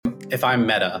if I'm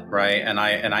Meta, right, and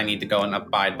I need to go and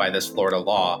abide by this Florida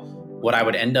law, what I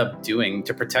would end up doing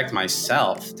to protect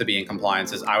myself to be in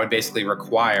compliance is I would basically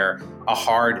require a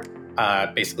hard,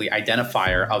 basically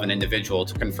identifier of an individual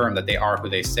to confirm that they are who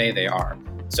they say they are.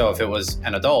 So if it was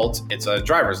an adult, it's a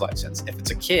driver's license. If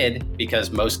it's a kid,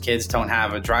 because most kids don't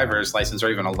have a driver's license or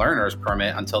even a learner's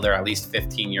permit until they're at least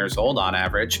 15 years old on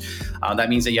average, that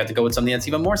means that you have to go with something that's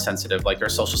even more sensitive, like their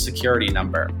social security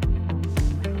number.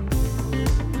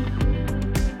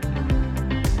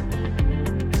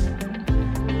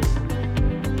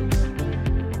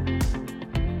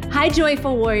 Hi,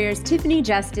 Joyful Warriors. Tiffany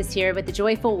Justice here with the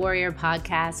Joyful Warrior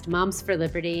podcast, Moms for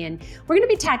Liberty. And we're going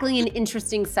to be tackling an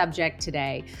interesting subject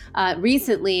today.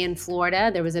 Recently in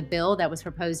Florida, there was a bill that was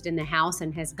proposed in the House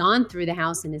and has gone through the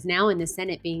House and is now in the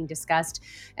Senate being discussed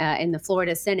in the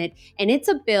Florida Senate. And it's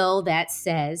a bill that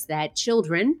says that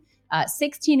children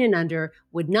 16 and under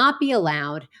would not be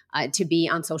allowed to be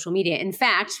on social media. In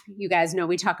fact, you guys know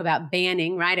we talk about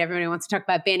banning, right? Everybody wants to talk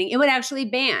about banning. It would actually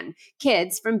ban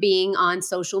kids from being on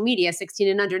social media, 16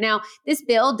 and under. Now, this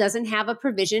bill doesn't have a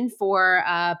provision for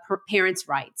parents'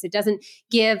 rights. It doesn't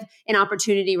give an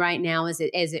opportunity right now, as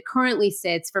it currently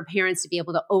sits, for parents to be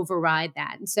able to override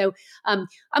that. And so I'm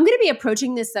going to be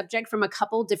approaching this subject from a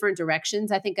couple different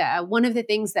directions. I think one of the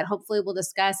things that hopefully we'll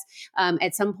discuss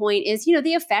at some point is,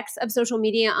 the effects of social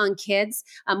media on kids.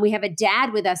 We have a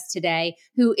dad with us today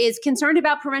who is concerned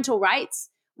about parental rights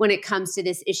when it comes to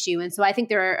this issue. And so I think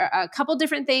there are a couple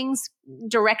different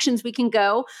directions we can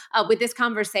go with this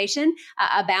conversation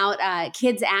about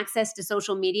kids' access to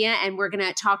social media. And we're going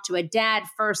to talk to a dad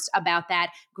first about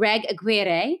that, Greg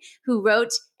Aguirre, who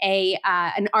wrote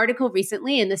an article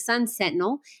recently in the Sun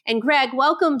Sentinel. And Greg,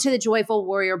 welcome to the Joyful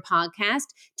Warrior podcast.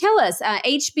 Tell us,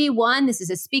 HB1, this is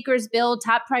a speaker's bill,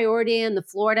 top priority in the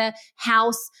Florida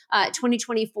House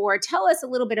 2024. Tell us a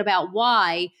little bit about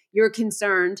why you're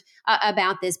concerned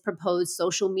about this proposed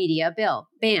social media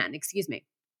ban.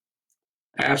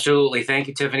 Absolutely. Thank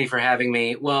you, Tiffany, for having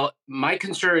me. Well, my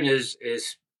concern is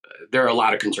there are a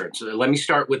lot of concerns. So let me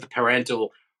start with the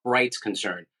parental rights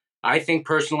concern. I think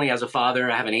personally, as a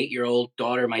father, I have an 8-year-old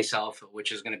daughter myself,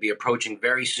 which is going to be approaching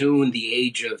very soon the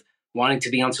age of wanting to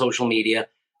be on social media.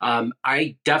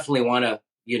 I definitely want to,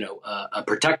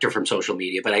 protect her from social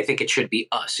media, but I think it should be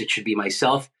us. It should be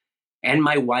myself and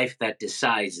my wife that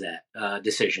decides that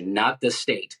decision, not the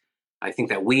state. I think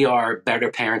that we are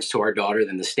better parents to our daughter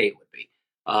than the state would be.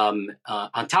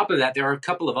 On top of that, there are a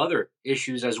couple of other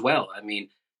issues as well. I mean,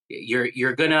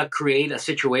 you're going to create a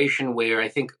situation where I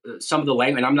think some of the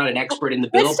language, and I'm not an expert in the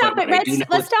bill. Let's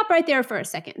stop right there for a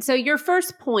second. So your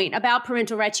first point about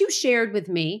parental rights, you shared with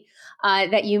me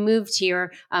that you moved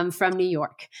here from New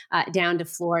York down to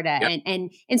Florida. Yep.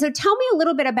 And so tell me a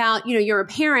little bit about, you're a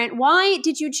parent. Why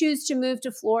did you choose to move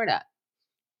to Florida?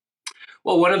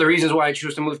 Well, one of the reasons why I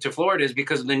choose to move to Florida is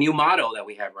because of the new motto that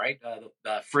we have, right?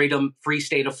 The free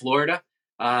state of Florida.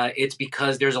 It's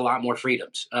because there's a lot more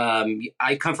freedoms.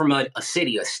 I come from a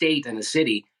state,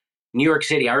 New York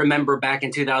City. I remember back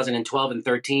in 2012 and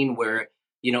 13 where,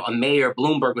 a mayor,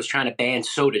 Bloomberg, was trying to ban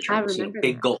soda drinks,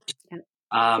 big gulps.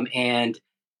 Yeah. And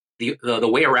the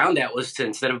way around that was to,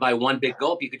 instead of buy one big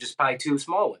gulp, you could just buy 2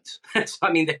 small ones. So,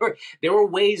 I mean, there were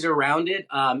ways around it.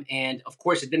 And of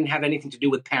course, it didn't have anything to do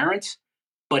with parents,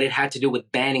 but it had to do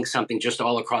with banning something just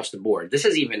all across the board. This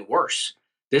is even worse.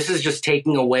 This is just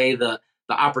taking away the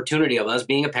opportunity of us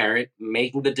being a parent,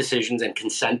 making the decisions and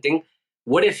consenting.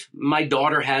 What if my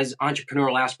daughter has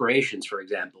entrepreneurial aspirations, for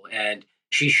example, and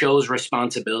she shows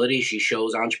responsibility, she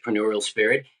shows entrepreneurial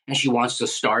spirit, and she wants to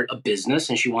start a business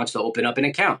and she wants to open up an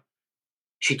account?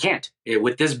 She can't.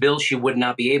 With this bill, she would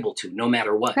not be able to, no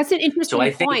matter what. That's an interesting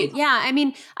point. Yeah. I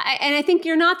mean, I think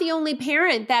you're not the only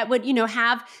parent that would,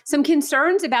 have some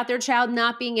concerns about their child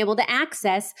not being able to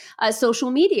access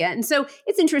social media. And so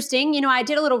it's interesting. I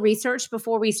did a little research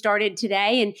before we started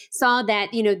today and saw that,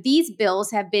 these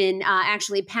bills have been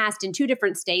actually passed in 2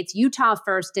 different states, Utah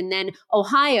first and then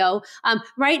Ohio.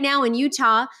 Right now in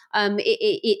Utah,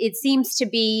 it seems to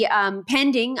be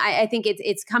pending. I think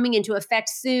it's coming into effect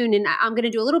soon. And I'm going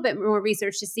to do a little bit more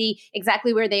research to see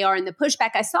exactly where they are in the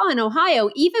pushback. I saw in Ohio,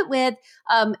 even with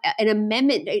an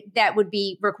amendment that would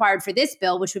be required for this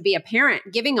bill, which would be a parent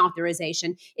giving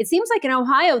authorization, it seems like in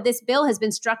Ohio, this bill has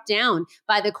been struck down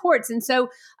by the courts. And so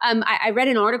I read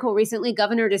an article recently,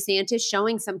 Governor DeSantis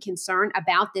showing some concern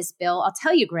about this bill. I'll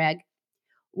tell you, Greg,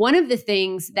 one of the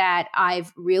things that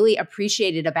I've really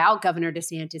appreciated about Governor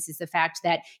DeSantis is the fact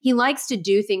that he likes to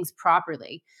do things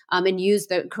properly, and use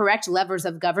the correct levers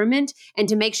of government, and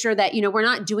to make sure that, we're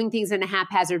not doing things in a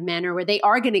haphazard manner where they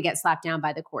are going to get slapped down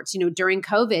by the courts. During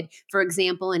COVID, for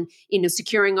example, and,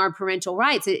 securing our parental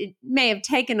rights, it may have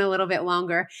taken a little bit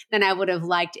longer than I would have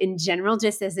liked in general,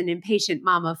 just as an impatient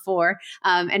mom of four,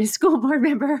 and a school board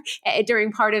member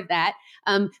during part of that.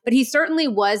 But he certainly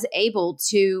was able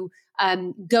to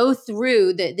go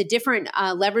through the different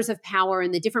levers of power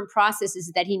and the different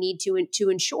processes that he need to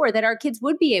ensure that our kids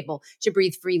would be able to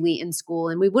breathe freely in school,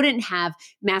 and we wouldn't have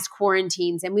mass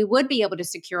quarantines, and we would be able to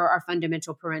secure our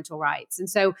fundamental parental rights. And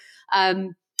so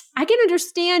I can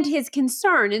understand his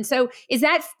concern. And so is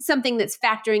that something that's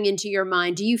factoring into your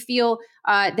mind? Do you feel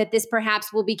that this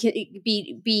perhaps will be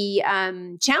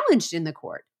challenged in the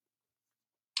court?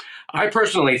 I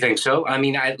personally think so. I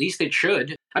mean, at least it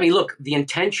should. I mean, look, the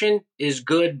intention is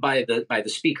good by the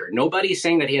speaker. Nobody's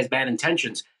saying that he has bad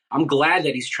intentions. I'm glad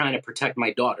that he's trying to protect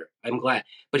my daughter. I'm glad.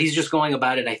 But he's just going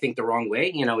about it, I think, the wrong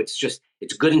way.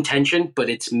 It's good intention, but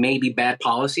it's maybe bad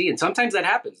policy. And sometimes that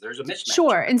happens. There's a mismatch.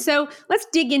 Sure. And so let's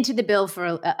dig into the bill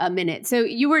for a minute. So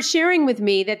you were sharing with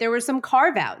me that there were some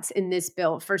carve-outs in this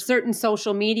bill for certain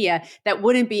social media that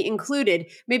wouldn't be included.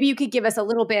 Maybe you could give us a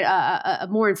little bit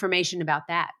more information about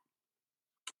that.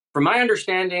 From my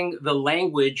understanding, the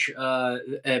language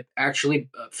actually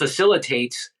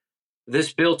facilitates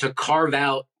this bill to carve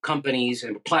out companies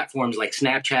and platforms like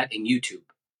Snapchat and YouTube.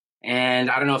 And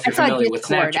I don't know if you're familiar with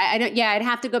Snapchat. I'd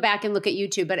have to go back and look at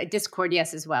YouTube, but at Discord,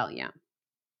 yes, as well. Yeah.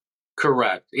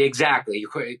 Correct. Exactly.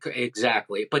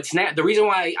 Exactly. But the reason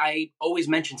why I always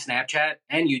mention Snapchat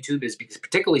and YouTube is because,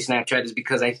 particularly Snapchat, is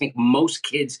because I think most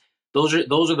kids, those are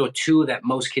the two that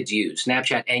most kids use,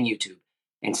 Snapchat and YouTube.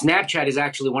 And Snapchat is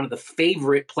actually one of the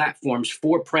favorite platforms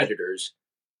for predators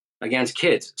against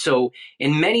kids. So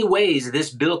in many ways, this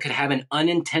bill could have an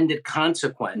unintended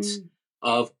consequence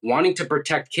of wanting to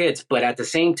protect kids, but at the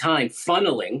same time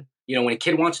funneling, when a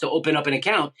kid wants to open up an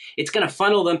account, it's going to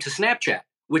funnel them to Snapchat,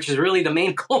 which is really the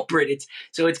main culprit.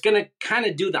 It's going to kind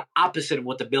of do the opposite of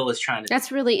what the bill is trying to do.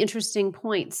 That's a really interesting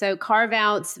point. So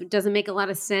carve-outs doesn't make a lot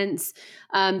of sense.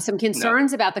 Some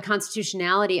concerns about the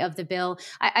constitutionality of the bill.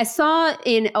 I saw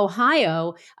in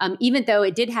Ohio, even though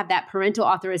it did have that parental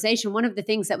authorization, one of the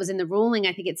things that was in the ruling,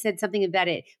 I think it said something about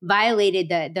it violated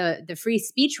the free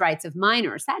speech rights of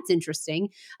minors. That's interesting.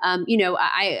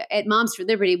 At Moms for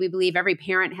Liberty, we believe every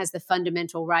parent has the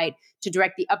fundamental right to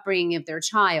direct the upbringing of their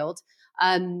child.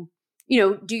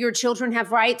 Do your children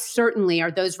have rights? Certainly.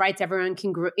 Are those rights ever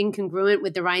incongruent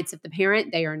with the rights of the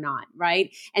parent? They are not,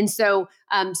 right? And so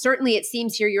certainly it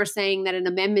seems here you're saying that an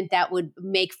amendment that would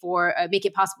make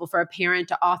it possible for a parent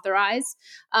to authorize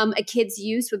a kid's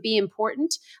use would be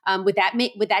important. Would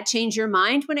that change your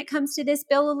mind when it comes to this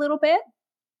bill a little bit?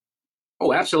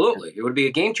 Oh, absolutely. It would be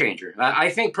a game changer.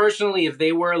 I think personally, if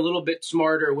they were a little bit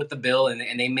smarter with the bill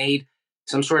and they made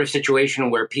some sort of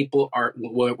situation where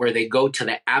where they go to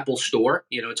the Apple store,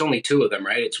 it's only two of them,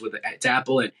 right? It's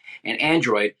Apple and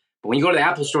Android. But when you go to the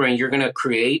Apple store and you're going to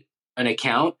create an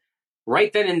account,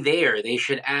 right then and there, they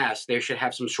should have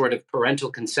some sort of parental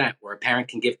consent where a parent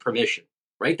can give permission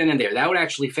right then and there. That would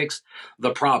actually fix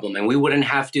the problem. And we wouldn't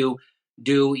have to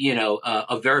do,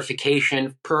 a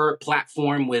verification per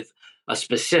platform with a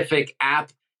specific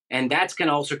app. And that's going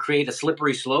to also create a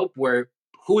slippery slope where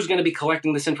who's going to be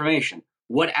collecting this information?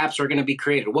 What apps are going to be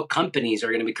created? What companies are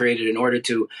going to be created in order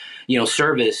to,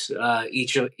 service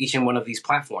each and one of these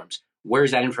platforms?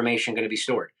 Where's that information going to be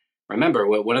stored? Remember,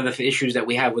 one of the issues that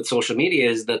we have with social media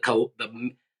is the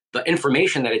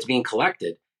information that it's being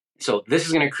collected. So this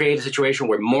is going to create a situation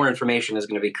where more information is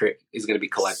going to be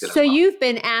collected. So you've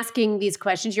been asking these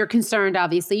questions. You're concerned,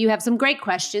 obviously. You have some great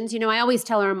questions. I always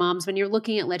tell our moms, when you're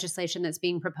looking at legislation that's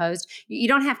being proposed, you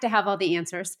don't have to have all the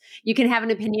answers. You can have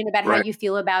an opinion about how you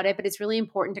feel about it, but it's really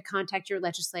important to contact your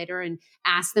legislator and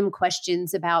ask them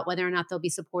questions about whether or not they'll be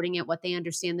supporting it, what they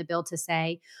understand the bill to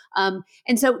say. And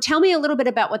so tell me a little bit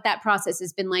about what that process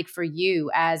has been like for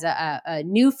you as a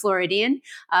new Floridian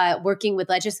working with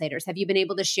legislators. Have you been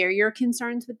able to share your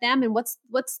concerns with them, and what's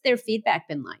their feedback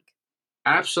been like?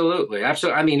 Absolutely.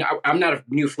 I mean, I'm not a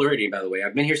new Floridian, by the way.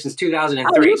 I've been here since 2003.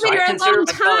 Oh, you've been here a long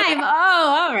time.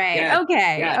 Oh, all right. Yeah,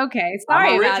 okay.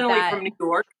 Sorry about that. I'm originally from New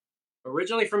York.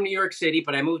 Originally from New York City,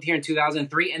 but I moved here in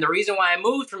 2003. And the reason why I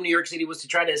moved from New York City was to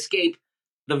try to escape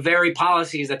the very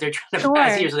policies that they're trying to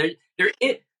pass here. So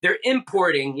they're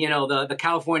importing, the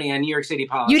California and New York City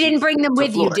policies. You didn't bring them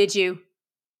with Florida. you, did you?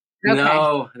 Okay.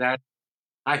 No,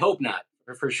 I hope not.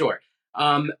 For sure.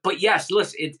 But yes,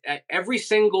 listen, every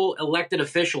single elected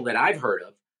official that I've heard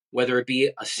of whether it be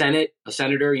a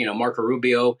senator, Marco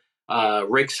Rubio,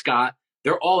 Rick Scott,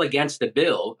 they're all against the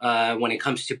bill when it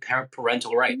comes to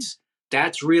parental rights.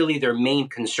 That's really their main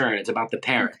concern. It's about the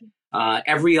parent.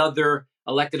 Every other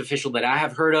elected official that I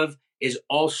have heard of is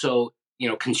also,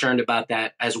 concerned about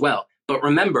that as well. But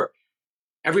remember,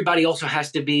 everybody also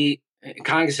has to be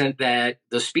cognizant that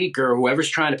the speaker, whoever's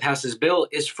trying to pass this bill,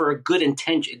 is for a good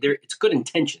intention. It's good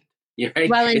intention.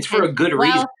 Right? It's for a good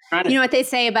reason. You know what they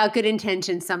say about good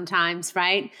intentions sometimes,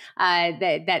 right?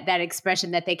 That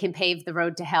expression that they can pave the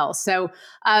road to hell. So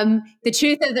the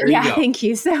truth of thank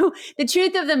you. So the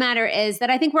truth of the matter is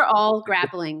that I think we're all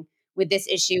grappling with this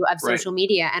issue of social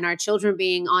media and our children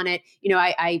being on it.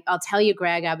 I'll tell you,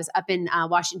 Greg, I was up in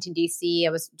Washington, D.C.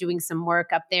 I was doing some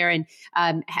work up there and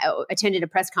attended a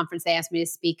press conference. They asked me to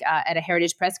speak at a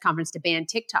Heritage press conference to ban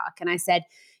TikTok. And I said,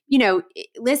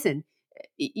 listen,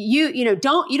 you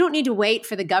don't need to wait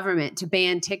for the government to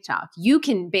ban TikTok. You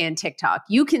can ban TikTok.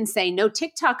 You can say no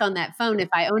TikTok on that phone if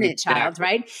I own it, child,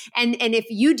 right? And if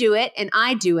you do it and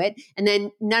I do it, and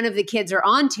then none of the kids are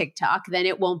on TikTok, then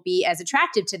it won't be as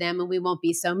attractive to them, and we won't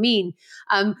be so mean,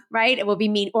 right? It will be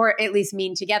mean, or at least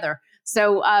mean together.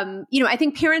 So I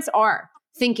think parents are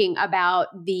thinking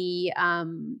about the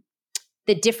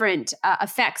different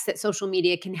effects that social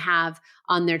media can have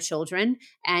on their children.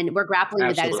 And we're grappling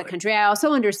with that as a country. I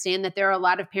also understand that there are a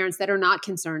lot of parents that are not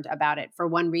concerned about it for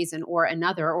one reason or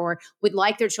another, or would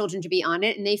like their children to be on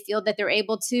it, and they feel that they're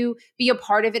able to be a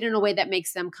part of it in a way that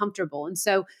makes them comfortable. And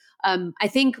so I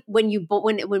think when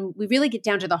we really get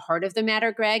down to the heart of the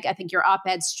matter, Greg, I think your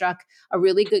op-ed struck a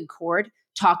really good chord,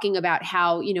 talking about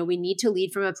how, we need to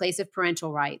lead from a place of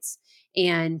parental rights.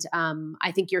 And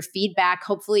I think your feedback,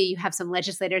 hopefully you have some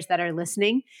legislators that are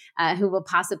listening who will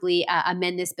possibly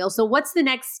amend this bill. So what's the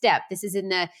next step? This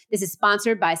is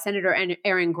sponsored by Senator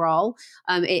Aaron Grawl.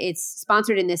 It's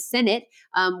sponsored in the Senate.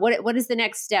 What is the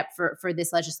next step for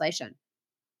this legislation?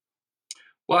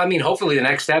 Well, I mean, hopefully the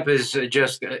next step is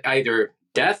just either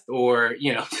death or,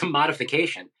 some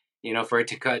modification, for it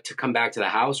to come back to the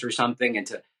House or something,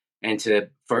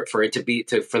 for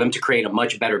them to create a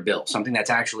much better bill, something that's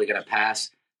actually going to pass.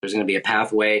 There's going to be a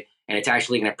pathway, and it's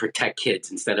actually going to protect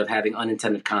kids instead of having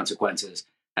unintended consequences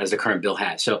as the current bill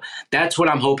has. So that's what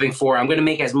I'm hoping for. I'm going to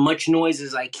make as much noise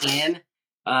as I can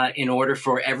in order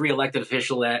for every elected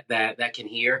official that can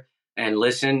hear and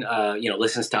listen,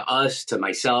 listens to us, to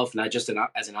myself, not just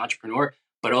as an entrepreneur,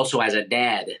 but also as a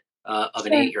dad of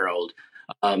an 8-year-old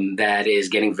that is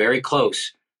getting very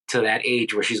close to that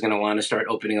age where she's going to want to start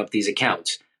opening up these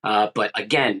accounts. But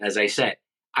again, as I said,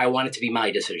 I want it to be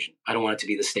my decision. I don't want it to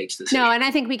be the state's decision. No, and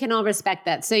I think we can all respect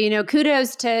that. So,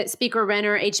 kudos to Speaker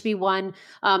Renner, HB1,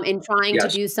 in trying to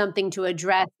do something to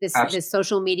address this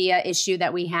social media issue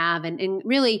that we have. And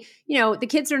really, the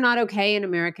kids are not okay in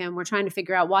America, and we're trying to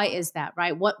figure out why is that,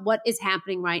 right? What is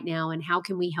happening right now, and how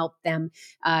can we help them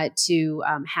to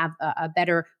have a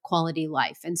better quality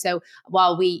life? And so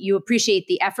while you appreciate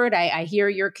the effort, I hear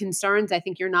your concerns. I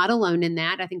think you're not alone in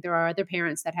that. I think there are other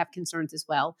parents that have concerns as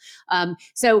well.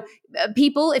 So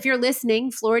people, if you're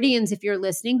listening, Floridians, if you're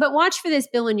listening, but watch for this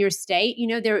bill in your state.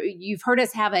 You've heard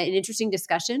us have an interesting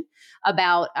discussion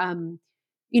about,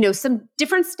 some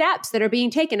different steps that are being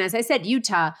taken. As I said,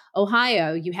 Utah,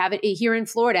 Ohio, you have it here in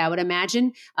Florida. I would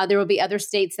imagine there will be other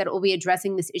states that will be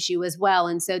addressing this issue as well.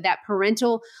 And so that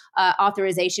parental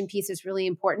authorization piece is really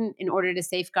important in order to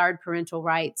safeguard parental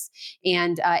rights.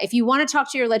 And if you want to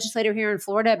talk to your legislator here in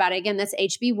Florida about it, again, that's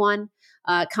HB1.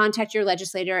 Contact your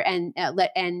legislator, and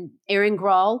Aaron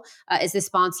Grawl is the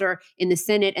sponsor in the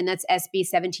Senate, and that's SB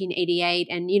 1788.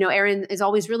 And Aaron is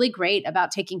always really great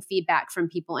about taking feedback from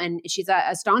people, and she's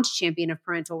a staunch champion of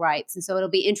parental rights. And so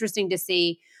it'll be interesting to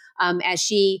see as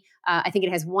she, I think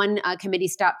it has one committee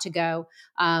stop to go,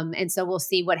 and so we'll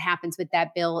see what happens with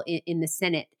that bill in the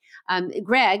Senate.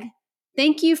 Greg,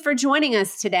 thank you for joining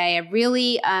us today. I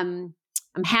really, I'm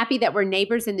happy that we're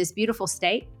neighbors in this beautiful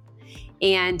state.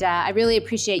 And I really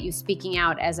appreciate you speaking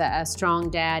out as a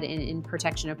strong dad in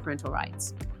protection of parental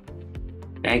rights.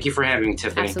 Thank you for having me,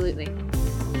 Tiffany. Absolutely.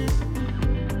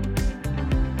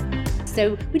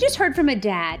 So we just heard from a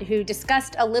dad who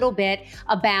discussed a little bit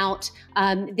about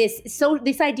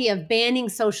this idea of banning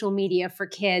social media for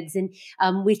kids, and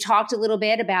we've talked a little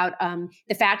bit about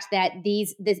the fact that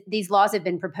these laws have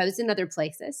been proposed in other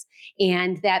places,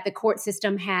 and that the court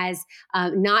system has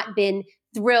not been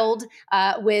thrilled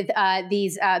with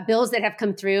these bills that have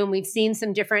come through. And we've seen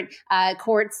some different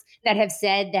courts that have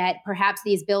said that perhaps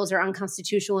these bills are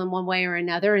unconstitutional in one way or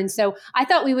another. And so I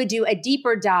thought we would do a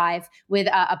deeper dive with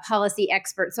a policy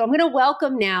expert. So I'm going to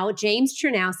welcome now James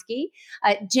Chernowski.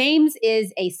 James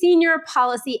is a senior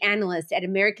policy analyst at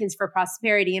Americans for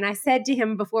Prosperity. And I said to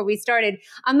him before we started,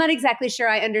 I'm not exactly sure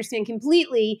I understand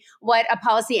completely what a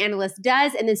policy analyst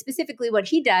does, and then specifically what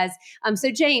he does.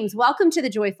 So James, welcome to the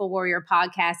Joyful Warrior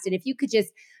podcast. And if you could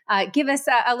just give us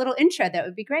a little intro, that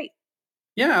would be great.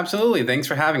 Yeah, absolutely. Thanks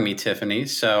for having me, Tiffany.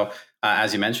 So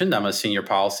as you mentioned, I'm a senior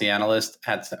policy analyst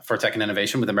for tech and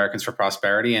innovation with Americans for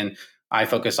Prosperity. And I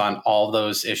focus on all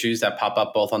those issues that pop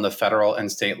up both on the federal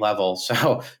and state level.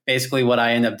 So basically what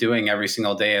I end up doing every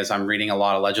single day is I'm reading a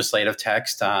lot of legislative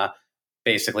text,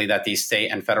 basically that these state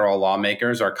and federal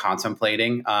lawmakers are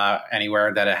contemplating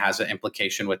anywhere that it has an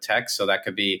implication with tech. So that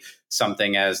could be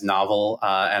something as novel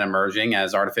and emerging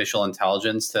as artificial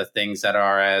intelligence to things that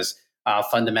are as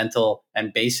fundamental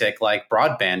and basic like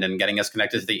broadband and getting us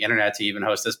connected to the internet to even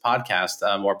host this podcast,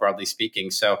 more broadly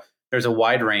speaking. So there's a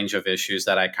wide range of issues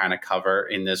that I kind of cover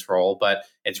in this role, but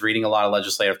it's reading a lot of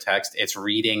legislative text. It's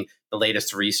reading the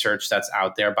latest research that's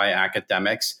out there by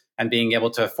academics and being able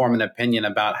to form an opinion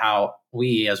about how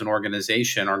we as an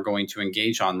organization are going to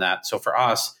engage on that. So for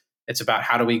us, it's about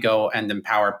how do we go and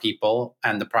empower people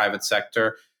and the private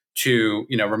sector to,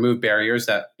 remove barriers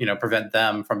that, prevent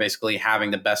them from basically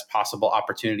having the best possible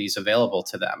opportunities available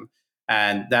to them.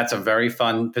 And that's a very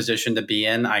fun position to be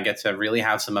in. I get to really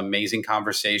have some amazing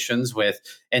conversations with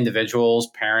individuals,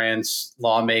 parents,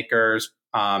 lawmakers.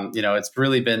 It's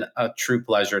really been a true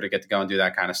pleasure to get to go and do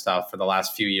that kind of stuff for the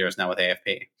last few years now with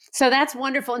AFP. So that's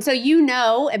wonderful. And so you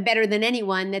know better than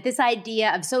anyone that this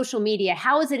idea of social media,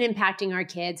 how is it impacting our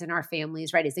kids and our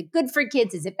families, right? Is it good for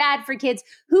kids? Is it bad for kids?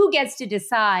 Who gets to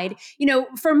decide?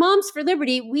 For Moms for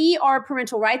Liberty, we are a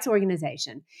parental rights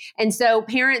organization. And so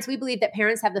parents, we believe that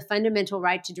parents have the fundamental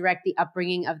right to direct the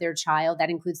upbringing of their child. That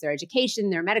includes their education,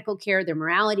 their medical care, their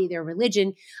morality, their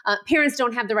religion. Parents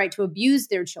don't have the right to abuse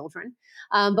their children.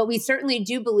 But we certainly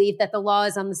do believe that the law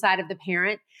is on the side of the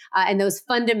parent and those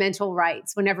fundamental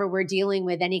rights whenever we're dealing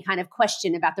with any kind of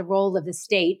question about the role of the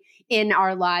state in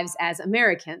our lives as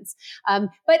Americans.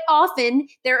 But often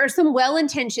there are some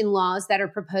well-intentioned laws that are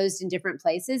proposed in different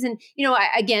places. And,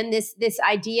 again, this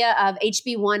idea of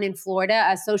HB1 in Florida,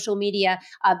 a social media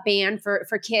ban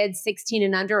for kids 16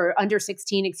 and under, or under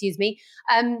 16, excuse me.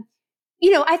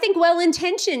 I think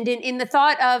well-intentioned in the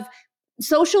thought of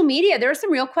social media. There are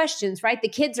some real questions, right? The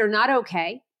kids are not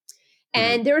okay.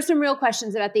 And there are some real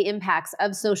questions about the impacts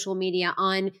of social media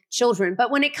on children. But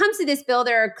when it comes to this bill,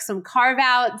 there are some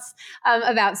carve-outs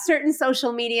about certain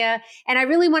social media. And I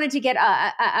really wanted to get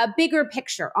a bigger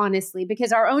picture, honestly,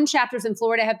 because our own chapters in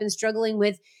Florida have been struggling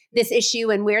with this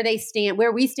issue and where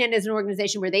we stand as an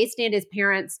organization, where they stand as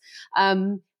parents.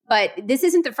 But this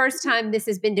isn't the first time this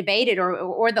has been debated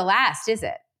or the last, is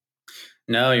it?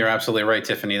 No, you're absolutely right,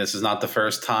 Tiffany. This is not the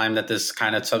first time that this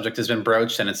kind of subject has been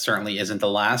broached, and it certainly isn't the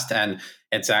last. And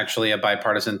it's actually a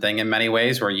bipartisan thing in many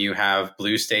ways, where you have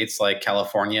blue states like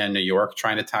California and New York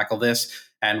trying to tackle this,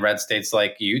 and red states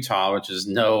like Utah, which is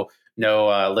no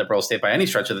liberal state by any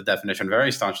stretch of the definition,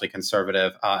 very staunchly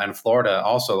conservative, and Florida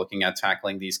also looking at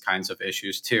tackling these kinds of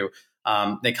issues too.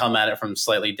 They come at it from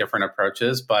slightly different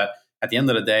approaches, but at the end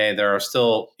of the day, there are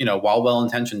still, while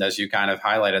well-intentioned, as you kind of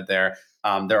highlighted there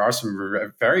are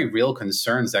some very real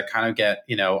concerns that kind of get,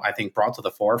 I think brought to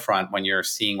the forefront when you're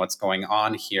seeing what's going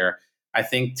on here. I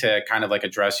think to kind of like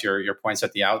address your points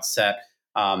at the outset,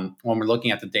 when we're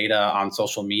looking at the data on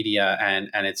social media and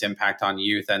its impact on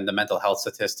youth and the mental health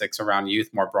statistics around youth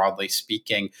more broadly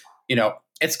speaking,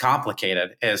 it's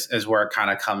complicated is where it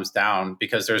kind of comes down,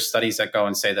 because there's studies that go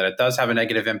and say that it does have a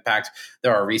negative impact.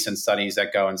 There are recent studies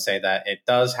that go and say that it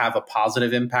does have a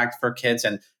positive impact for kids.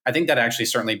 And I think that actually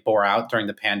certainly bore out during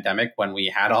the pandemic when we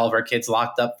had all of our kids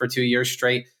locked up for 2 years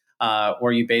straight,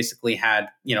 where you basically had,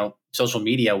 social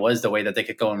media was the way that they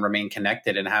could go and remain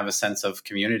connected and have a sense of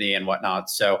community and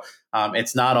whatnot. So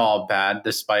it's not all bad,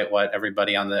 despite what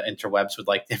everybody on the interwebs would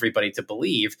like everybody to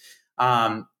believe.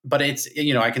 But it's,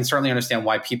 I can certainly understand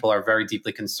why people are very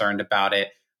deeply concerned about it.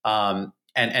 And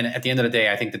at the end of the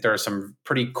day, I think that there are some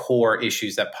pretty core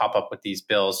issues that pop up with these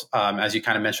bills. As you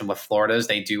kind of mentioned with Florida's,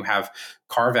 they do have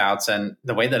carve-outs, and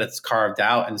the way that it's carved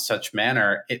out in such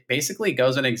manner, it basically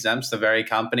goes and exempts the very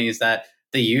companies that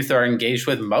the youth are engaged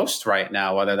with most right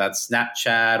now, whether that's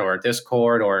Snapchat or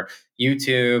Discord or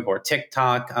YouTube or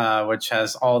TikTok, which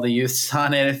has all the youths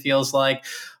on it, it feels like,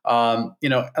 a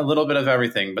little bit of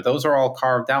everything. But those are all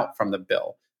carved out from the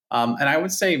bill. And I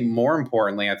would say more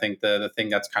importantly, I think the thing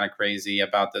that's kind of crazy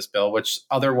about this bill, which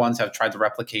other ones have tried to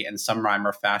replicate in some rhyme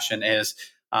or fashion, is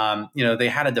they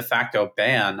had a de facto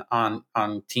ban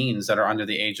on teens that are under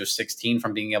the age of 16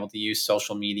 from being able to use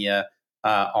social media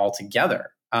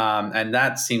altogether. And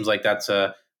that seems like that's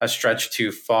a stretch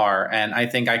too far. And I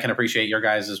think I can appreciate your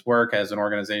guys' work as an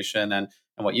organization and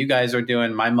what you guys are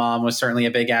doing. My mom was certainly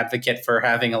a big advocate for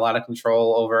having a lot of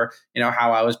control over,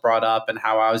 how I was brought up and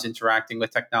how I was interacting with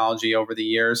technology over the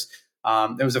years.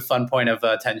 It was a fun point of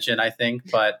tension, I think,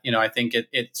 but I think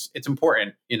it's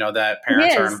important, that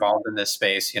parents are involved in this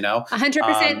space.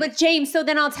 100% with James. So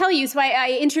then I'll tell you. So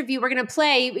I interview. We're going to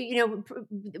play.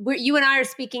 You and I are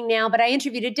speaking now, but I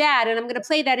interviewed a dad, and I'm going to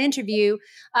play that interview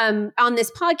on this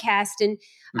podcast.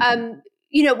 And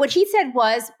what he said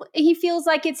was he feels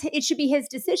like it should be his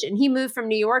decision. He moved from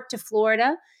New York to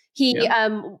Florida. He,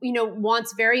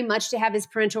 wants very much to have his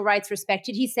parental rights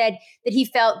respected. He said that he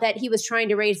felt that he was trying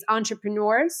to raise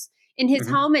entrepreneurs in his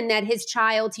home, and that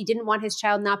he didn't want his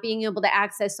child not being able to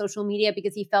access social media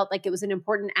because he felt like it was an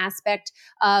important aspect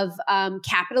of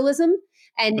capitalism,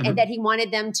 and that he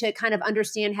wanted them to kind of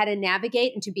understand how to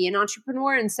navigate and to be an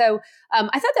entrepreneur. And so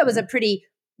I thought that was a pretty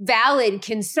valid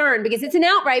concern because it's an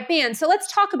outright ban. So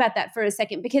let's talk about that for a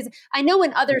second, because I know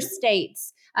in other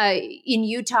states, in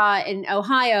Utah and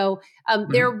Ohio,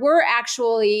 there were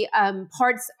actually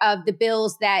parts of the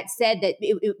bills that said that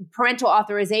parental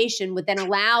authorization would then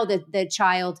allow the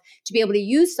child to be able to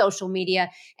use social media.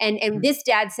 And this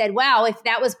dad said, wow, if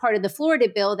that was part of the Florida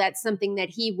bill, that's something that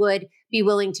he would be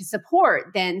willing to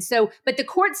support then. So, but the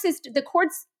courts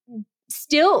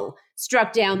still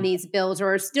struck down these bills,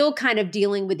 or are still kind of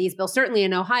dealing with these bills. Certainly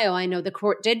in Ohio, I know the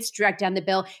court did strike down the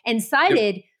bill and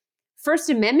cited First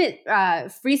Amendment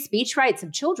free speech rights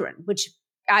of children, which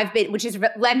has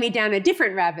led me down a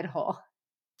different rabbit hole.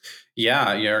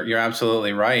 Yeah, you're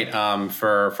absolutely right.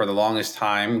 For the longest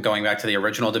time, going back to the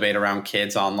original debate around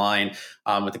kids online,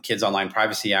 with the Kids Online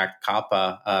Privacy Act,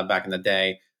 COPPA, back in the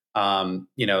day,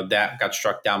 that got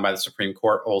struck down by the Supreme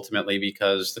Court ultimately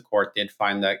because the court did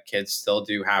find that kids still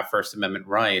do have First Amendment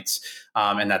rights,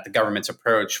 and that the government's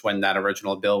approach when that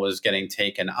original bill was getting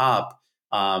taken up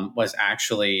was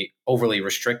actually overly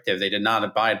restrictive. They did not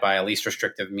abide by a least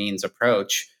restrictive means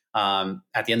approach.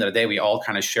 At the end of the day, we all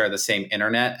kind of share the same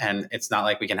internet, and it's not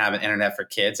like we can have an internet for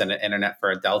kids and an internet for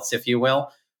adults, if you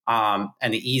will.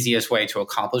 And the easiest way to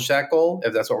accomplish that goal,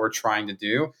 if that's what we're trying to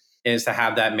do, is to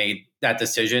have that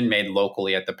decision made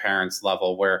locally at the parents'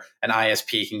 level, where an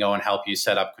ISP can go and help you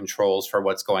set up controls for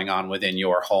what's going on within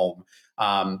your home.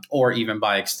 Or even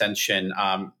by extension,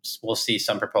 we'll see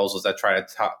some proposals that try to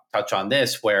touch on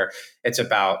this, where it's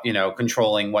about,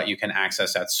 controlling what you can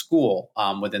access at school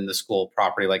within the school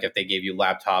property, like if they gave you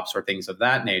laptops or things of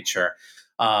that nature.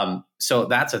 So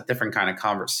that's a different kind of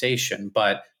conversation.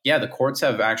 But yeah, the courts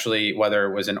have actually,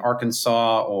 whether it was in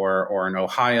Arkansas or in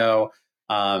Ohio,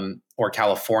 or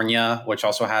California, which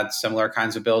also had similar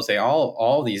kinds of bills.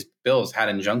 All these bills had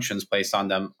injunctions placed on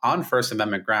them on First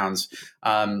Amendment grounds.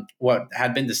 What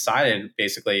had been decided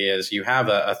basically is you have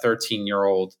a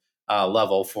 13-year-old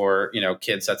level for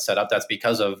kids that's set up. That's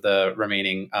because of the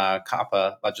remaining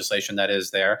COPPA legislation that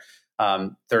is there.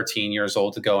 13 years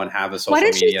old to go and have a social media.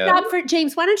 Why don't you stop for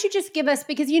James? Why don't you just give us,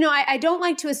 because I don't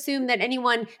like to assume that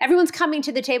everyone's coming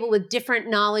to the table with different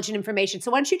knowledge and information. So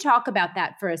why don't you talk about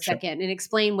that for a second and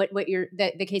explain what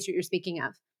the case that you're speaking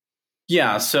of?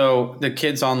 Yeah, so the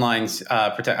Kids Online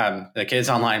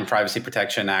Privacy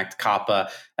Protection Act, COPPA,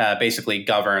 basically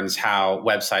governs how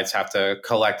websites have to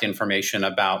collect information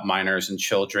about minors and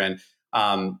children.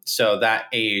 So that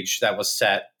age that was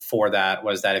set for that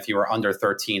was that if you were under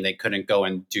 13, they couldn't go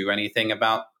and do anything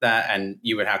about that. And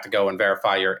you would have to go and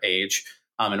verify your age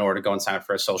in order to go and sign up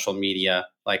for a social media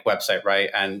website, right?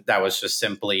 And that was just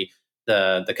simply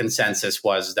the consensus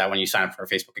was that when you sign up for a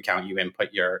Facebook account, you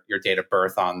input your date of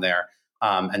birth on there.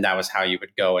 And that was how you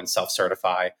would go and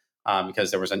self-certify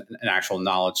because there was an actual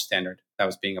knowledge standard that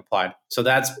was being applied. So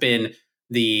that's been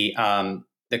the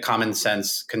common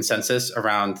sense consensus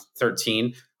around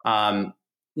 13.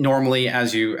 Normally,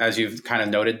 as you've kind of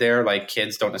noted there,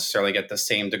 kids don't necessarily get the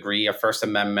same degree of First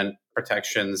Amendment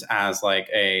protections as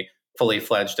a fully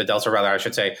fledged adults, or rather, I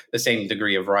should say, the same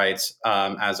degree of rights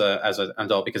as an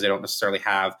adult, because they don't necessarily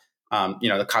have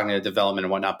the cognitive development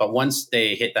and whatnot. But once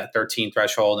they hit that 13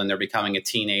 threshold and they're becoming a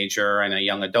teenager and a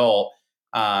young adult,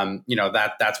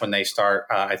 that's when they start.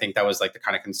 I think that was the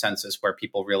kind of consensus where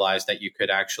people realized that you could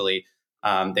actually.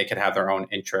 They could have their own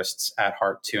interests at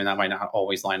heart too, and that might not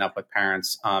always line up with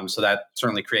parents. So that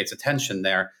certainly creates a tension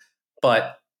there.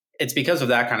 But it's because of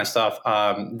that kind of stuff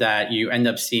that you end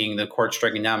up seeing the court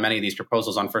striking down many of these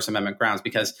proposals on First Amendment grounds,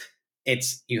 because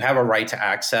you have a right to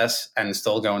access and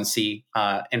still go and see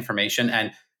information.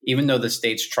 And even though the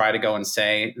states try to go and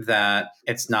say that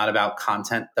it's not about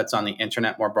content that's on the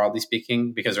internet, more broadly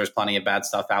speaking, because there's plenty of bad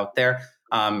stuff out there,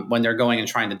 when they're going and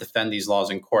trying to defend these laws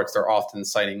in courts, they're often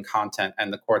citing content.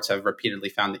 And the courts have repeatedly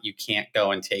found that you can't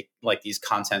go and take like these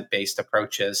content-based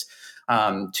approaches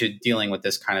to dealing with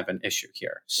this kind of an issue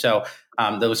here. So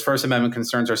those First Amendment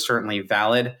concerns are certainly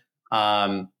valid.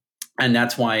 And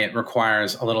that's why it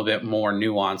requires a little bit more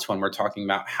nuance when we're talking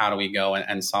about how do we go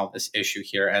and solve this issue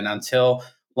here. And until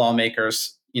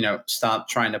lawmakers, stop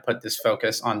trying to put this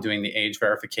focus on doing the age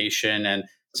verification and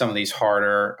some of these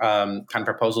harder kind of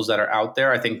proposals that are out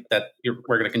there, I think that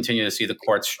we're going to continue to see the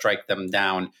courts strike them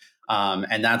down.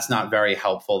 And that's not very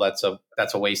helpful. That's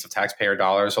a waste of taxpayer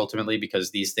dollars ultimately,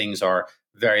 because these things are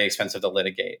very expensive to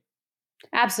litigate.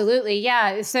 Absolutely.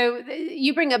 Yeah. So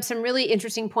you bring up some really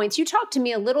interesting points. You talked to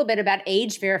me a little bit about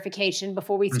age verification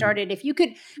before we started. Mm-hmm. If you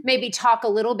could maybe talk a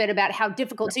little bit about how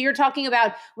difficult. So you're talking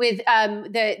about with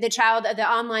the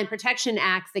Online Protection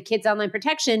Act, the Kids Online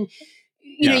Protection,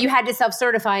 you had to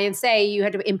self-certify and say you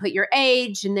had to input your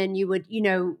age, and then you would,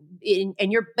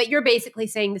 but you're basically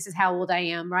saying this is how old I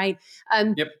am, right?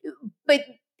 Yep. But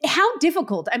how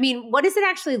difficult? I mean, what does it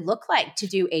actually look like to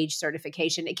do age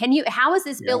certification? How is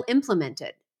this bill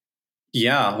implemented?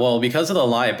 Yeah, well, because of the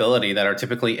liability that are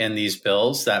typically in these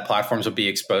bills that platforms would be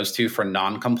exposed to for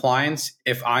non-compliance,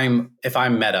 if I'm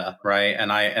Meta, right,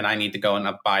 and I need to go and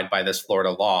abide by this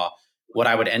Florida law, what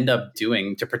I would end up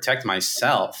doing to protect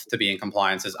myself to be in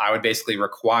compliance is I would basically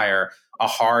require a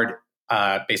hard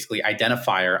basically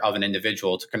identifier of an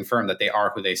individual to confirm that they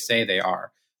are who they say they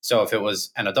are. So if it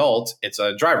was an adult, it's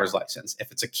a driver's license.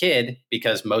 If it's a kid,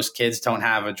 because most kids don't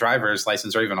have a driver's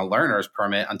license or even a learner's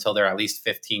permit until they're at least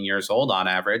 15 years old on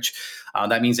average,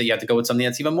 that means that you have to go with something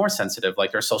that's even more sensitive,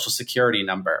 like their social security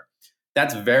number.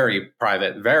 That's very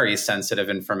private, very sensitive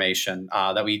information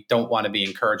that we don't want to be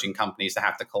encouraging companies to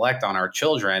have to collect on our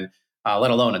children,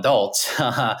 let alone adults.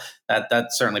 That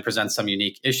certainly presents some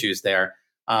unique issues there.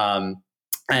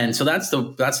 And so that's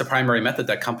the primary method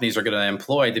that companies are going to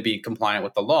employ to be compliant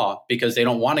with the law, because they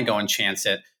don't want to go and chance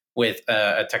it with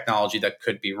a technology that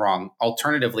could be wrong.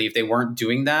 Alternatively, if they weren't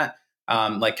doing that,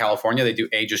 like California, they do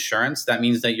age assurance. That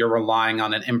means that you're relying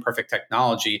on an imperfect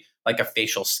technology like a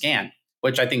facial scan,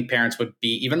 which I think parents would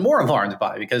be even more alarmed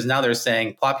by, because now they're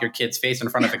saying plop your kid's face in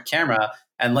front of a camera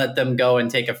and let them go and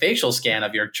take a facial scan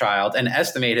of your child and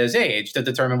estimate his age to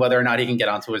determine whether or not he can get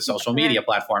onto his social media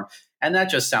platform. And that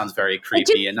just sounds very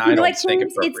creepy, and I don't think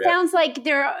appropriate. It sounds like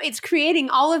it's creating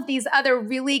all of these other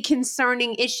really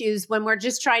concerning issues when we're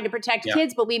just trying to protect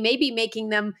kids, but we may be making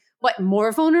them,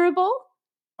 more vulnerable?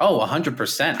 Oh,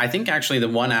 100%. I think actually the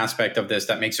one aspect of this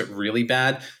that makes it really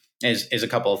bad is a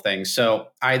couple of things. So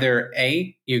either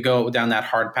A, you go down that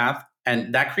hard path,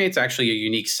 and that creates actually a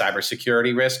unique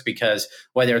cybersecurity risk, because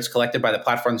whether it's collected by the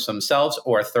platforms themselves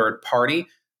or a third party,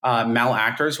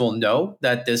 malactors will know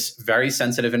that this very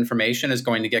sensitive information is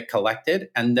going to get collected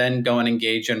and then go and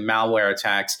engage in malware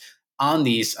attacks on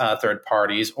these third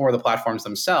parties or the platforms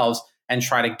themselves and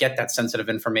try to get that sensitive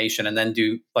information and then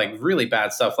do like really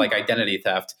bad stuff like identity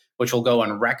theft, which will go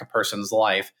and wreck a person's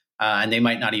life and they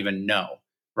might not even know.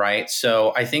 Right.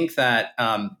 So I think that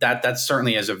that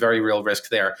certainly is a very real risk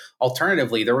there.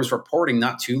 Alternatively, there was reporting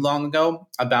not too long ago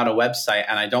about a website,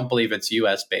 and I don't believe it's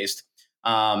US based.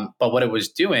 But what it was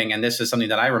doing, and this is something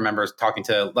that I remember talking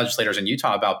to legislators in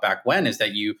Utah about back when, is that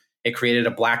it created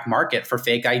a black market for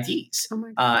fake IDs.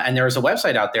 And there is a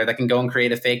website out there that can go and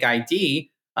create a fake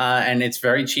ID. And it's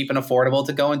very cheap and affordable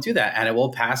to go and do that. And it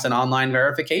will pass an online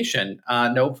verification,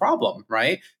 no problem,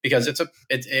 right? Because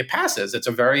it passes. It's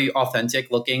a very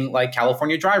authentic looking like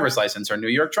California driver's license or New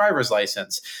York driver's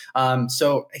license.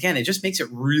 So again, it just makes it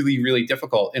really, really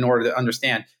difficult in order to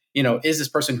understand, is this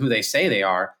person who they say they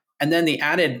are? And then the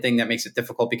added thing that makes it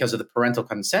difficult because of the parental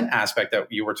consent aspect that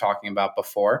you were talking about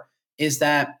before is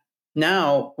that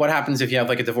now, what happens if you have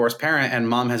like a divorced parent and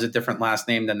mom has a different last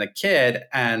name than the kid,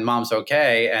 and mom's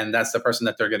okay, and that's the person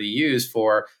that they're going to use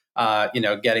for,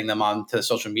 getting them onto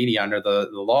social media under the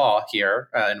law here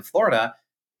in Florida?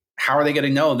 How are they going to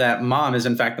know that mom is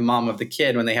in fact the mom of the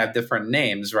kid when they have different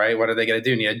names, right? What are they going to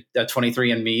do? Need a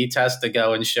 23andMe test to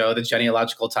go and show the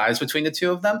genealogical ties between the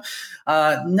two of them?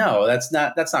 No, that's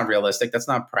not realistic. That's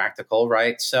not practical,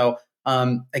 right? So.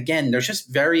 Again, there's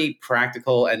just very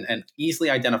practical and easily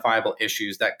identifiable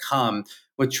issues that come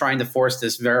with trying to force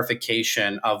this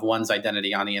verification of one's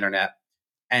identity on the internet.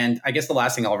 And I guess the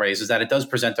last thing I'll raise is that it does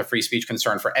present a free speech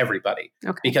concern for everybody.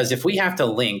 Okay. Because if we have to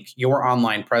link your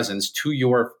online presence to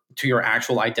your to your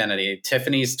actual identity.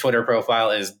 Tiffany's Twitter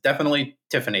profile is definitely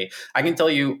Tiffany. I can tell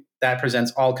you that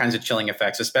presents all kinds of chilling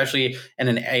effects, especially in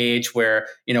an age where,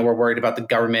 we're worried about the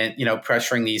government,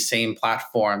 pressuring these same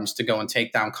platforms to go and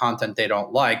take down content they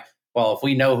don't like. Well, if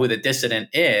we know who the dissident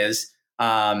is,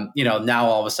 now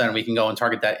all of a sudden we can go and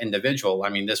target that individual. I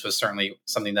mean, this was certainly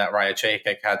something that Raya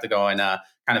Chayek had to go and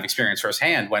kind of experience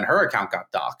firsthand when her account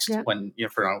got doxxed, when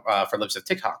for Lives of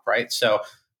TikTok, right? So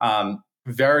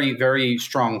very, very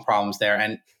strong problems there,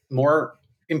 and more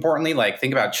importantly, like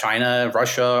think about China,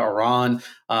 Russia, Iran,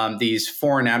 these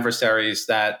foreign adversaries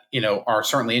that are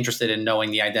certainly interested in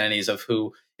knowing the identities of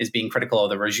who is being critical of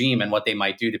the regime and what they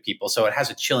might do to people. So it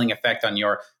has a chilling effect on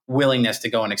your willingness to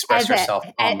go and express yourself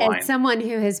online. As someone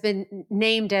who has been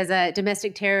named as a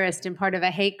domestic terrorist and part of a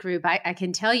hate group, I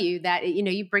can tell you that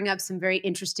you bring up some very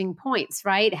interesting points,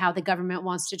 right? How the government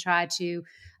wants to try to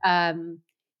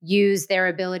use their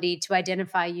ability to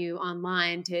identify you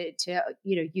online to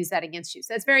use that against you.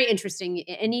 So it's very interesting.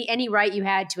 Any right you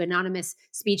had to anonymous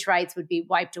speech rights would be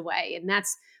wiped away, and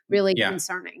that's really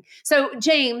concerning. So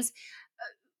James,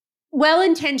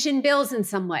 well-intentioned bills in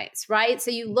some ways, right?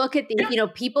 So you look at the,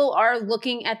 people are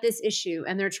looking at this issue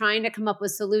and they're trying to come up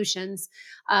with solutions.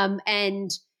 I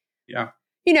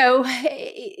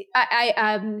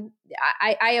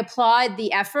applaud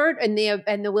the effort and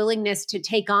the willingness to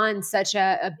take on such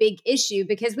a big issue,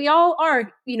 because we all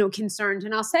are, concerned.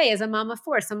 And I'll say, as a mom of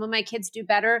four, some of my kids do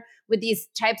better with these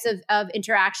types of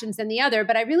interactions than the other.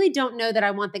 But I really don't know that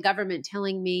I want the government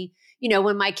telling me,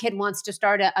 when my kid wants to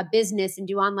start a business and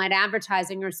do online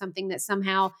advertising or something, that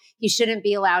somehow he shouldn't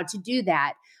be allowed to do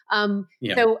that.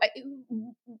 So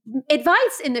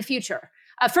advice in the future.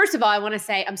 First of all, I want to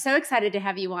say I'm so excited to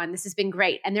have you on. This has been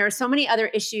great. And there are so many other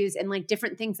issues and like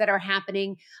different things that are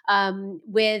happening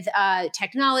with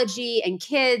technology and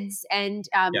kids and,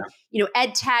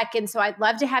 ed tech. And so I'd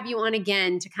love to have you on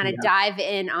again to kind of dive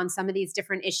in on some of these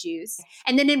different issues.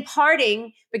 And then in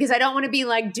parting, because I don't want to be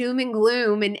like doom and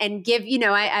gloom and give,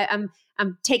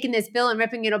 I'm taking this bill and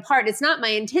ripping it apart. It's not my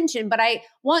intention, but I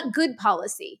want good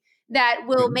policy that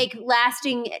will make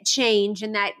lasting change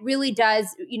and that really does,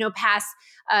 pass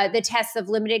the tests of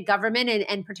limited government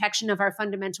and protection of our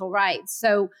fundamental rights.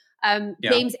 So,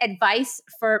 James, advice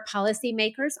for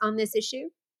policymakers on this issue?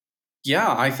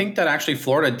 Yeah, I think that actually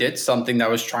Florida did something that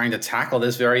was trying to tackle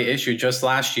this very issue just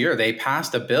last year. They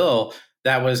passed a bill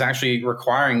that was actually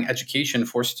requiring education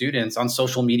for students on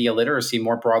social media literacy,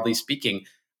 more broadly speaking.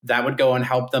 That would go and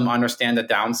help them understand the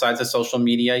downsides of social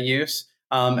media use,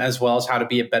 as well as how to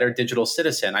be a better digital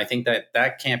citizen. I think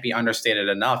that can't be understated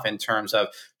enough in terms of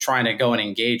trying to go and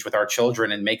engage with our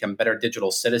children and make them better digital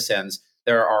citizens.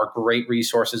 There are great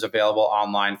resources available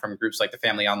online from groups like the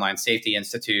Family Online Safety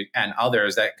Institute and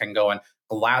others that can go and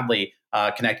gladly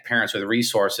connect parents with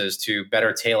resources to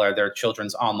better tailor their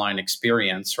children's online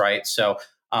experience, right? So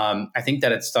I think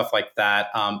that it's stuff like that.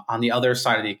 On the other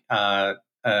side of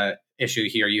the issue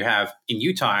here, you have in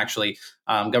Utah, actually,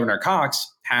 Governor Cox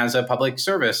has a public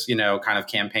service, kind of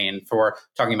campaign for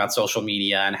talking about social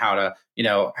media and how to,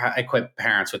 equip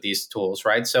parents with these tools,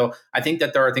 right? So I think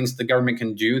that there are things that the government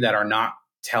can do that are not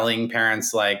telling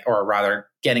parents or rather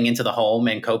getting into the home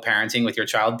and co-parenting with your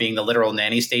child, being the literal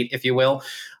nanny state, if you will.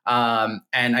 And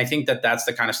I think that that's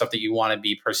the kind of stuff that you want to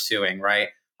be pursuing, right?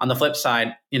 On the flip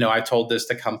side, I've told this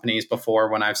to companies before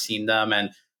when I've seen them,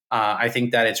 and I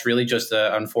think that it's really just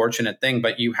an unfortunate thing,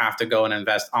 but you have to go and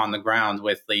invest on the ground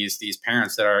with these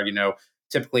parents that are,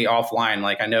 typically offline.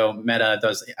 Like I know Meta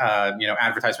does,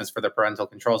 advertisements for the parental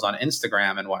controls on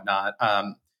Instagram and whatnot.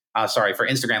 For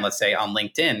Instagram, let's say on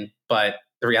LinkedIn. But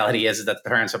the reality is that the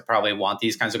parents that probably want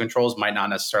these kinds of controls might not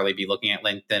necessarily be looking at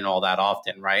LinkedIn all that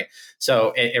often, right?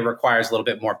 So it requires a little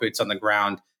bit more boots on the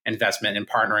ground investment in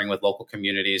partnering with local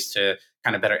communities to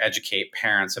kind of better educate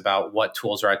parents about what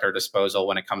tools are at their disposal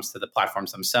when it comes to the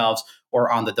platforms themselves or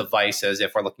on the devices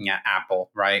if we're looking at Apple,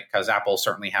 right? Because Apple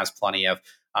certainly has plenty of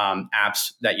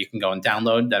apps that you can go and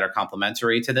download that are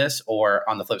complementary to this, or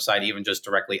on the flip side, even just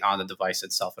directly on the device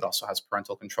itself, it also has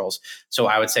parental controls. So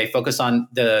I would say focus on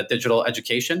the digital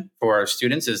education for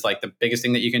students is like the biggest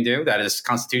thing that you can do. That is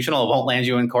constitutional. It won't land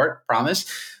you in court, promise.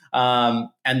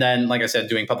 And then, like I said,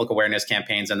 doing public awareness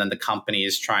campaigns, and then the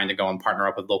companies trying to go and partner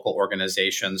up with local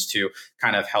organizations to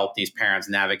kind of help these parents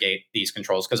navigate these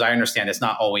controls. Because I understand it's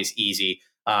not always easy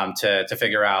to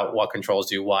figure out what controls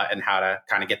do what and how to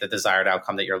kind of get the desired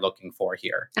outcome that you're looking for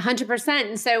here. 100%.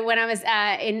 And so when I was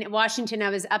in Washington, I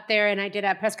was up there and I did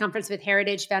a press conference with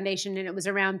Heritage Foundation, and it was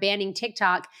around banning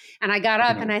TikTok. And I got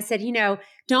up and I said,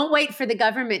 Don't wait for the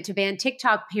government to ban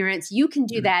TikTok, parents. You can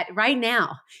do that right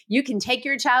now. You can take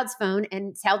your child's phone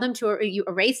and tell them to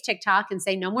erase TikTok and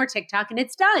say no more TikTok, and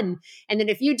it's done. And then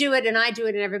if you do it and I do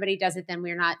it and everybody does it, then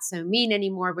we're not so mean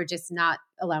anymore. We're just not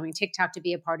allowing TikTok to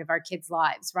be a part of our kids'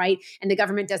 lives, right? And the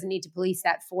government doesn't need to police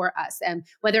that for us. And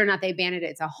whether or not they ban it,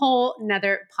 it's a whole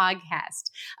nother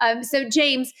podcast. So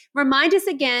James, remind us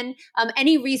again,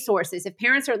 any resources. If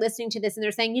parents are listening to this and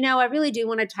they're saying, I really do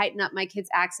want to tighten up my kids'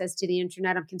 access to the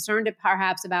internet. I'm concerned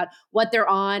perhaps about what they're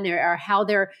on or how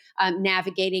they're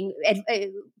navigating.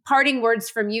 Parting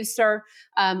words from you, sir,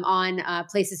 on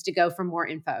places to go for more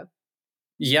info.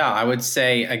 Yeah, I would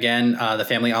say, again, the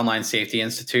Family Online Safety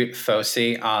Institute,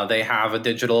 FOSI, they have a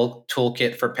digital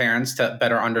toolkit for parents to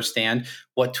better understand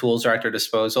what tools are at their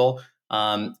disposal.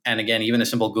 And again, even a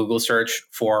simple Google search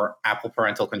for Apple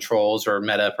parental controls or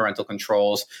Meta parental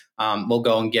controls will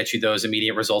go and get you those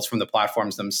immediate results from the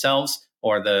platforms themselves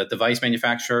or the device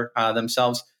manufacturer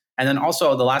themselves. And then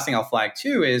also the last thing I'll flag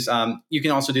too is you can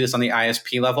also do this on the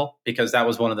ISP level, because that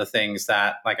was one of the things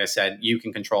that, like I said, you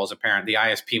can control as a parent. The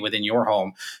ISP within your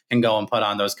home can go and put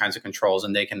on those kinds of controls,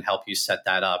 and they can help you set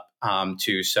that up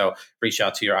too. So reach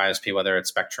out to your ISP, whether it's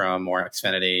Spectrum or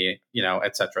Xfinity,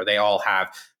 et cetera. They all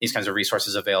have these kinds of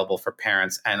resources available for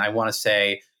parents. And I want to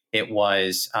say it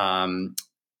was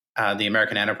the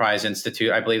American Enterprise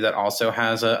Institute, I believe, that also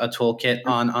has a toolkit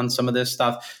on some of this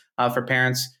stuff for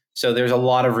parents. So there's a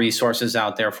lot of resources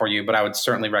out there for you, but I would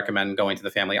certainly recommend going to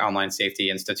the Family Online Safety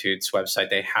Institute's website.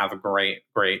 They have a great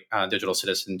digital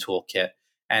citizen toolkit.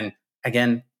 And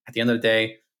again, at the end of the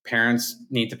day, parents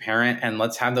need to parent, and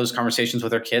let's have those conversations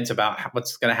with our kids about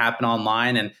what's going to happen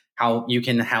online and how you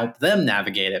can help them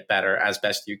navigate it better as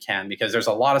best you can, because there's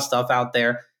a lot of stuff out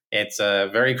there. It's a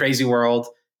very crazy world.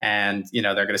 And,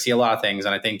 they're going to see a lot of things.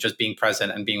 And I think just being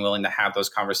present and being willing to have those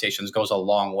conversations goes a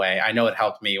long way. I know it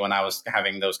helped me when I was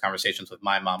having those conversations with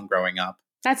my mom growing up.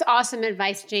 That's awesome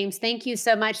advice, James. Thank you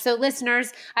so much. So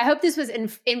listeners, I hope this was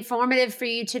informative for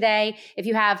you today. If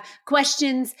you have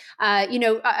questions,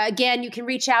 again, you can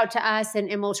reach out to us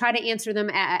and we'll try to answer them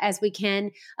as we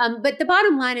can. But the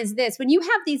bottom line is this: when you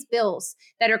have these bills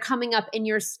that are coming up in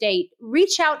your state,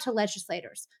 reach out to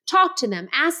legislators, talk to them,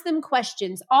 ask them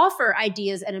questions, offer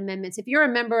ideas and amendments. If you're a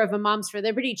member of a Moms for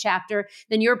Liberty chapter,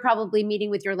 then you're probably meeting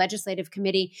with your legislative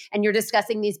committee and you're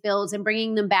discussing these bills and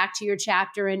bringing them back to your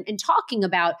chapter and talking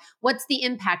about what's the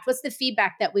impact, what's the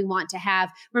feedback that we want to have.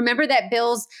 Remember that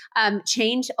bills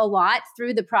change a lot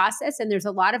through the process, and there's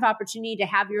a lot of opportunity to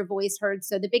have your voice heard.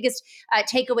 So the biggest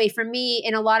takeaway from me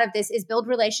in a lot of this is build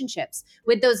relationships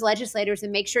with those legislators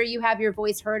and make sure you have your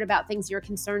voice heard about things you're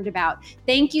concerned about.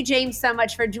 Thank you, James, so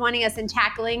much for joining us and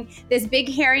tackling this big,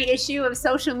 hairy issue of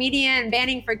social media and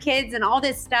banning for kids and all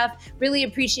this stuff. Really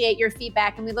appreciate your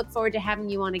feedback, and we look forward to having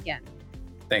you on again.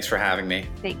 Thanks for having me.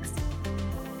 Thanks.